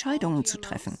diese Entscheidungen zu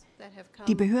treffen.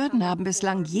 Die Behörden haben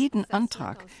bislang jeden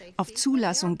Antrag auf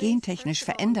Zulassung gentechnisch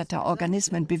veränderter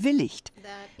Organismen bewilligt,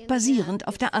 basierend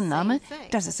auf der Annahme,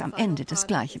 dass es am Ende das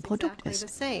gleiche Produkt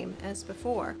ist.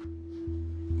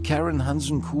 Karen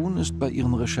Hansen-Kuhn ist bei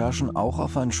ihren Recherchen auch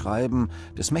auf ein Schreiben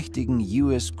des mächtigen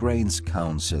US Grains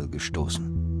Council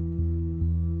gestoßen.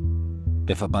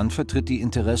 Der Verband vertritt die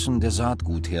Interessen der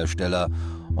Saatguthersteller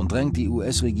und drängt die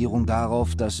US-Regierung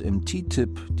darauf, dass im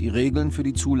TTIP die Regeln für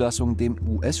die Zulassung dem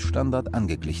US-Standard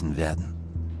angeglichen werden.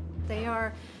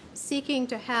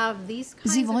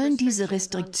 Sie wollen diese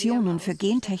Restriktionen für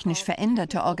gentechnisch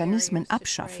veränderte Organismen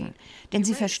abschaffen, denn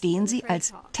sie verstehen sie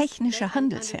als technische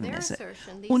Handelshemmnisse,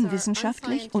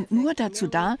 unwissenschaftlich und nur dazu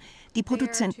da, die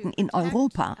Produzenten in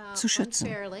Europa zu schützen.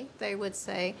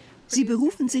 Sie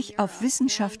berufen sich auf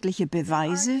wissenschaftliche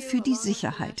Beweise für die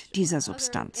Sicherheit dieser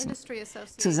Substanzen.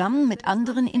 Zusammen mit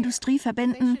anderen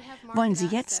Industrieverbänden wollen sie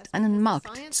jetzt einen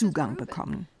Marktzugang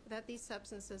bekommen.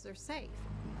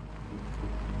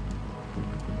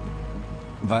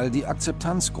 Weil die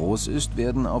Akzeptanz groß ist,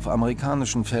 werden auf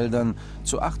amerikanischen Feldern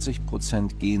zu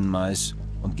 80% Genmais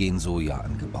und Gensoja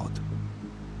angebaut.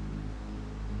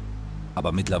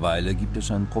 Aber mittlerweile gibt es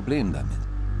ein Problem damit.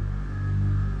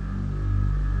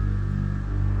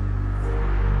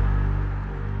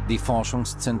 die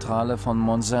Forschungszentrale von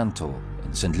Monsanto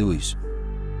in St. Louis.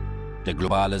 Der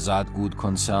globale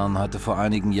Saatgutkonzern hatte vor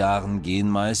einigen Jahren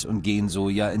Genmais und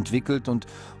Gensoja entwickelt und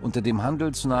unter dem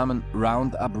Handelsnamen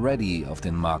Roundup Ready auf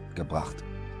den Markt gebracht.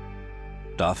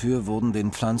 Dafür wurden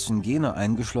den Pflanzen Gene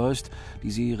eingeschleust,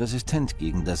 die sie resistent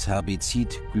gegen das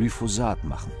Herbizid Glyphosat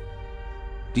machen.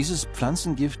 Dieses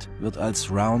Pflanzengift wird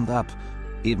als Roundup,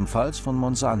 ebenfalls von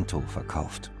Monsanto,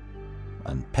 verkauft.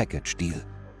 Ein Package-Deal.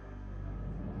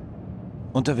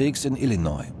 Unterwegs in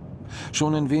Illinois.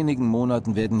 Schon in wenigen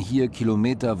Monaten werden hier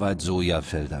kilometerweit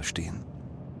Sojafelder stehen.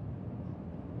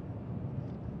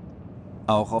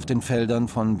 Auch auf den Feldern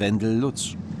von Wendell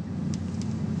Lutz.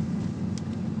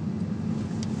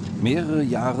 Mehrere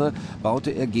Jahre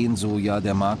baute er Gensoja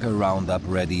der Marke Roundup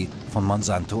Ready von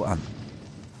Monsanto an.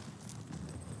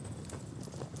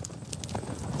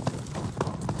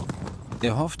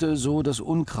 Er hoffte, so das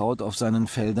Unkraut auf seinen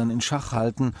Feldern in Schach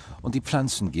halten und die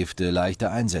Pflanzengifte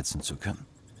leichter einsetzen zu können.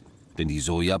 Denn die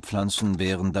Sojapflanzen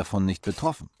wären davon nicht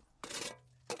betroffen.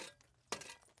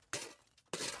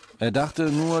 Er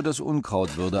dachte nur, das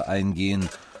Unkraut würde eingehen.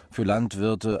 Für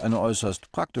Landwirte eine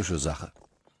äußerst praktische Sache.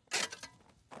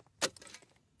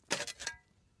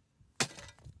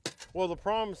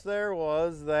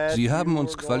 Sie haben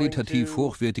uns qualitativ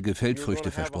hochwertige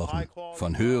Feldfrüchte versprochen.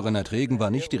 Von höheren Erträgen war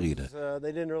nicht die Rede.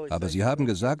 Aber Sie haben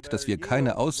gesagt, dass wir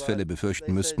keine Ausfälle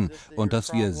befürchten müssten und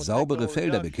dass wir saubere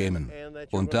Felder bekämen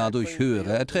und dadurch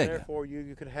höhere Erträge.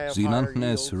 Sie nannten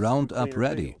es Roundup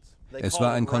Ready. Es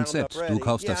war ein Konzept. Du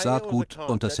kaufst das Saatgut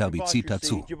und das Herbizid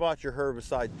dazu.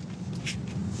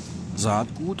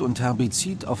 Saatgut und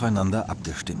Herbizid aufeinander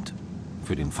abgestimmt.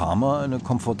 Für den Farmer eine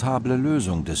komfortable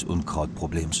Lösung des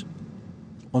Unkrautproblems.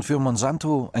 Und für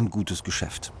Monsanto ein gutes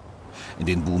Geschäft. In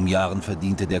den Boomjahren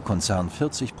verdiente der Konzern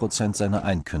 40% seiner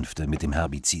Einkünfte mit dem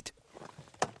Herbizid.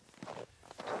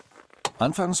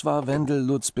 Anfangs war Wendell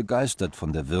Lutz begeistert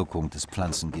von der Wirkung des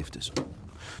Pflanzengiftes.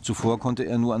 Zuvor konnte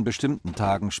er nur an bestimmten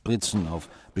Tagen spritzen auf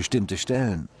bestimmte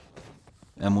Stellen.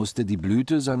 Er musste die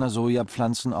Blüte seiner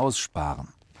Sojapflanzen aussparen.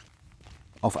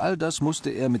 Auf all das musste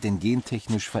er mit den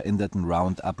gentechnisch veränderten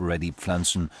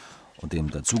Roundup-Ready-Pflanzen und dem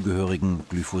dazugehörigen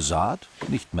Glyphosat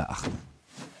nicht mehr achten.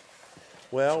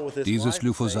 Dieses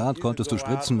Glyphosat konntest du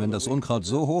spritzen, wenn das Unkraut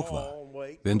so hoch war.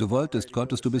 Wenn du wolltest,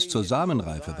 konntest du bis zur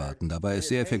Samenreife warten. Dabei ist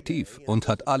sehr effektiv und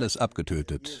hat alles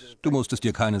abgetötet. Du musstest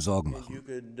dir keine Sorgen machen.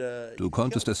 Du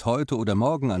konntest es heute oder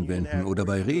morgen anwenden oder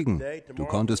bei Regen. Du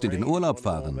konntest in den Urlaub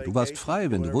fahren. Du warst frei,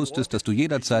 wenn du wusstest, dass du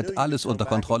jederzeit alles unter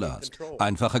Kontrolle hast.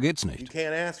 Einfacher geht's nicht.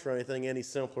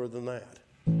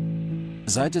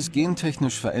 Seit es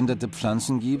gentechnisch veränderte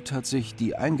Pflanzen gibt, hat sich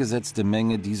die eingesetzte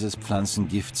Menge dieses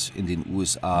Pflanzengifts in den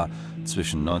USA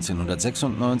zwischen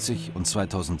 1996 und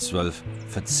 2012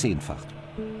 verzehnfacht.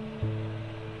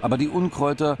 Aber die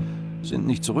Unkräuter sind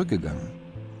nicht zurückgegangen.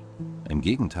 Im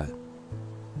Gegenteil.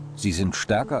 Sie sind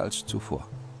stärker als zuvor.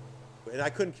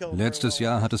 Letztes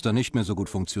Jahr hat es da nicht mehr so gut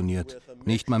funktioniert.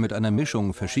 Nicht mal mit einer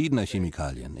Mischung verschiedener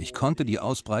Chemikalien. Ich konnte die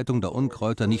Ausbreitung der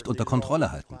Unkräuter nicht unter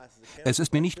Kontrolle halten. Es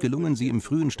ist mir nicht gelungen, sie im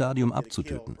frühen Stadium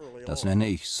abzutöten. Das nenne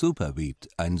ich Superweed,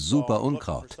 ein super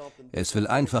Unkraut. Es will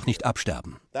einfach nicht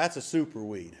absterben.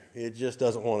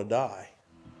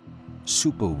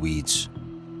 Superweeds,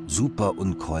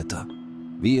 Superunkräuter,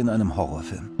 wie in einem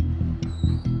Horrorfilm.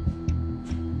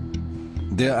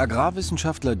 Der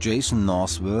Agrarwissenschaftler Jason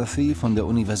Northworthy von der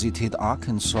Universität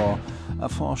Arkansas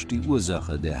erforscht die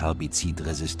Ursache der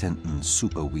herbizidresistenten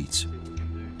Superweeds.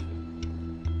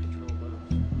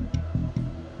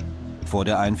 Vor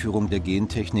der Einführung der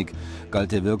Gentechnik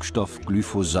galt der Wirkstoff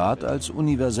Glyphosat als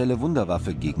universelle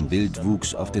Wunderwaffe gegen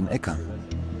Wildwuchs auf den Äckern.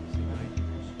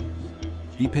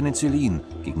 Wie Penicillin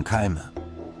gegen Keime.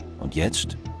 Und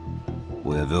jetzt,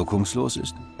 wo er wirkungslos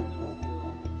ist?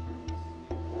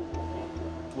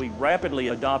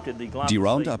 Die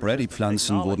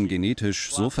Roundup-Ready-Pflanzen wurden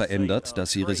genetisch so verändert,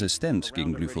 dass sie resistent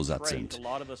gegen Glyphosat sind.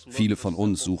 Viele von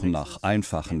uns suchen nach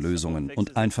einfachen Lösungen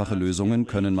und einfache Lösungen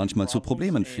können manchmal zu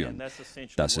Problemen führen.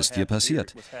 Das ist hier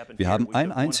passiert. Wir haben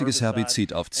ein einziges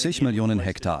Herbizid auf zig Millionen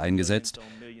Hektar eingesetzt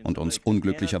und uns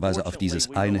unglücklicherweise auf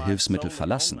dieses eine Hilfsmittel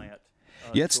verlassen.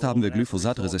 Jetzt haben wir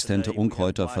glyphosatresistente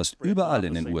Unkräuter fast überall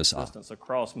in den USA.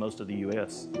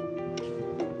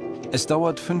 Es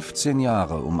dauert 15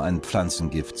 Jahre, um ein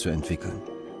Pflanzengift zu entwickeln.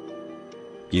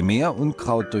 Je mehr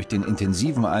Unkraut durch den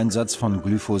intensiven Einsatz von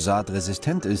Glyphosat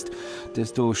resistent ist,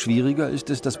 desto schwieriger ist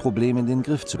es, das Problem in den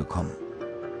Griff zu bekommen.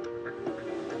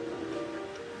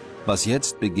 Was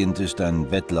jetzt beginnt, ist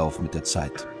ein Wettlauf mit der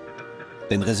Zeit.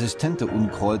 Denn resistente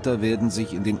Unkräuter werden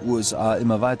sich in den USA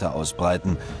immer weiter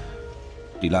ausbreiten.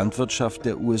 Die Landwirtschaft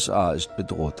der USA ist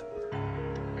bedroht.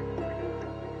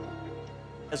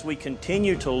 Weil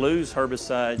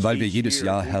wir jedes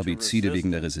Jahr Herbizide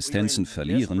wegen der Resistenzen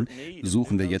verlieren,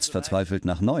 suchen wir jetzt verzweifelt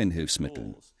nach neuen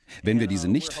Hilfsmitteln. Wenn wir diese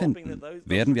nicht finden,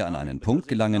 werden wir an einen Punkt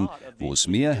gelangen, wo es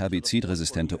mehr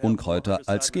herbizidresistente Unkräuter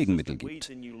als Gegenmittel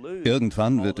gibt.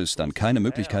 Irgendwann wird es dann keine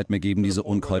Möglichkeit mehr geben, diese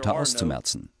Unkräuter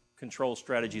auszumerzen.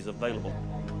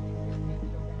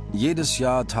 Jedes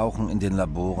Jahr tauchen in den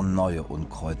Laboren neue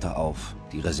Unkräuter auf,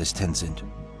 die resistent sind.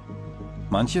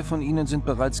 Manche von ihnen sind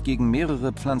bereits gegen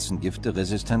mehrere Pflanzengifte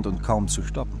resistent und kaum zu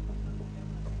stoppen.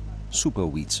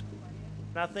 Superweeds.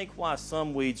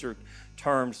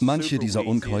 Manche dieser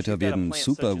Unkräuter werden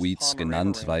Superweeds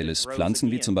genannt, weil es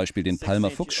Pflanzen wie zum Beispiel den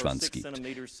Palmer-Fuchsschwanz gibt,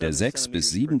 der 6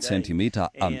 bis 7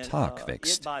 Zentimeter am Tag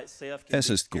wächst. Es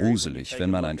ist gruselig,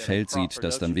 wenn man ein Feld sieht,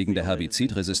 das dann wegen der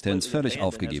Herbizidresistenz völlig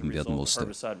aufgegeben werden musste.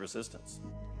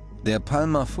 Der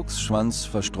Palmer-Fuchsschwanz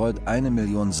verstreut 1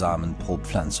 Million Samen pro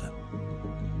Pflanze.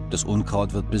 Das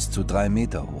Unkraut wird bis zu 3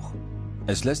 Meter hoch.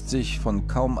 Es lässt sich von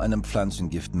kaum einem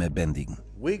Pflanzengift mehr bändigen.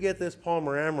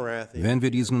 Wenn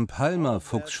wir diesen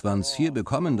Palmer-Fuchsschwanz hier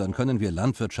bekommen, dann können wir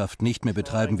Landwirtschaft nicht mehr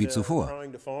betreiben wie zuvor.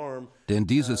 Denn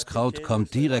dieses Kraut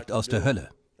kommt direkt aus der Hölle.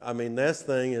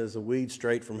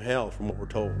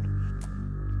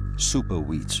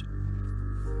 Superweeds.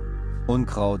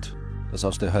 Unkraut, das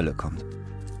aus der Hölle kommt.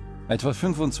 Etwa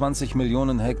 25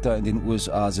 Millionen Hektar in den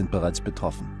USA sind bereits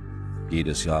betroffen.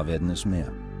 Jedes Jahr werden es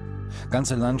mehr.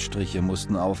 Ganze Landstriche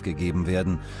mussten aufgegeben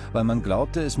werden, weil man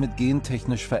glaubte, es mit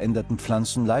gentechnisch veränderten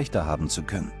Pflanzen leichter haben zu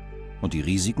können und die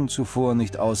Risiken zuvor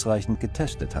nicht ausreichend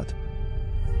getestet hat.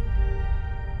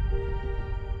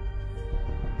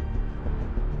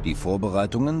 Die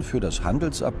Vorbereitungen für das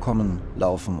Handelsabkommen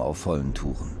laufen auf vollen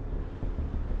Touren.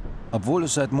 Obwohl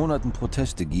es seit Monaten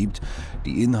Proteste gibt,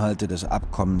 die Inhalte des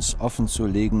Abkommens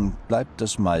offenzulegen, bleibt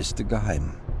das meiste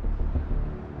geheim.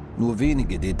 Nur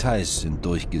wenige Details sind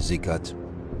durchgesickert.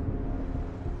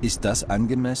 Ist das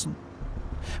angemessen?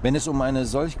 Wenn es um eine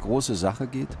solch große Sache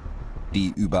geht,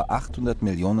 die über 800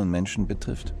 Millionen Menschen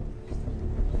betrifft?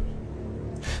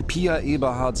 Pia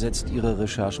Eberhard setzt ihre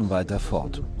Recherchen weiter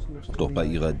fort. Doch bei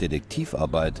ihrer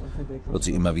Detektivarbeit wird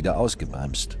sie immer wieder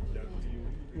ausgebremst.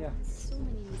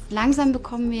 Langsam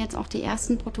bekommen wir jetzt auch die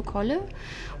ersten Protokolle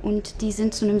und die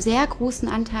sind zu einem sehr großen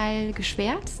Anteil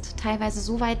geschwärzt, teilweise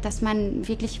so weit, dass man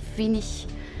wirklich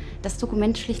das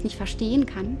Dokument schlicht nicht verstehen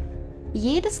kann.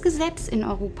 Jedes Gesetz in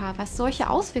Europa, was solche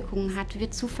Auswirkungen hat,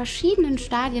 wird zu verschiedenen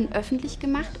Stadien öffentlich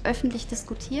gemacht, öffentlich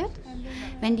diskutiert.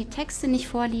 Wenn die Texte nicht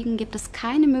vorliegen, gibt es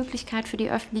keine Möglichkeit für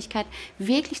die Öffentlichkeit,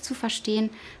 wirklich zu verstehen,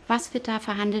 was wird da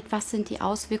verhandelt, was sind die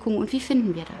Auswirkungen und wie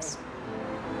finden wir das.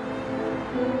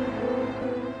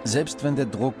 Selbst wenn der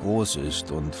Druck groß ist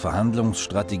und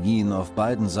Verhandlungsstrategien auf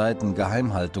beiden Seiten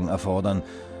Geheimhaltung erfordern,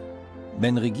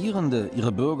 wenn Regierende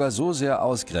ihre Bürger so sehr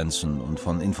ausgrenzen und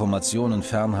von Informationen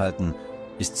fernhalten,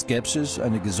 ist Skepsis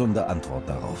eine gesunde Antwort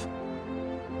darauf.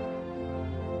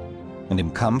 In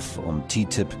dem Kampf um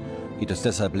TTIP geht es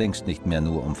deshalb längst nicht mehr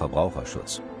nur um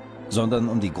Verbraucherschutz, sondern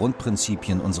um die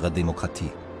Grundprinzipien unserer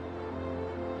Demokratie.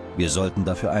 Wir sollten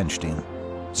dafür einstehen,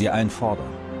 sie einfordern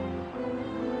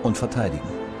und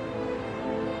verteidigen.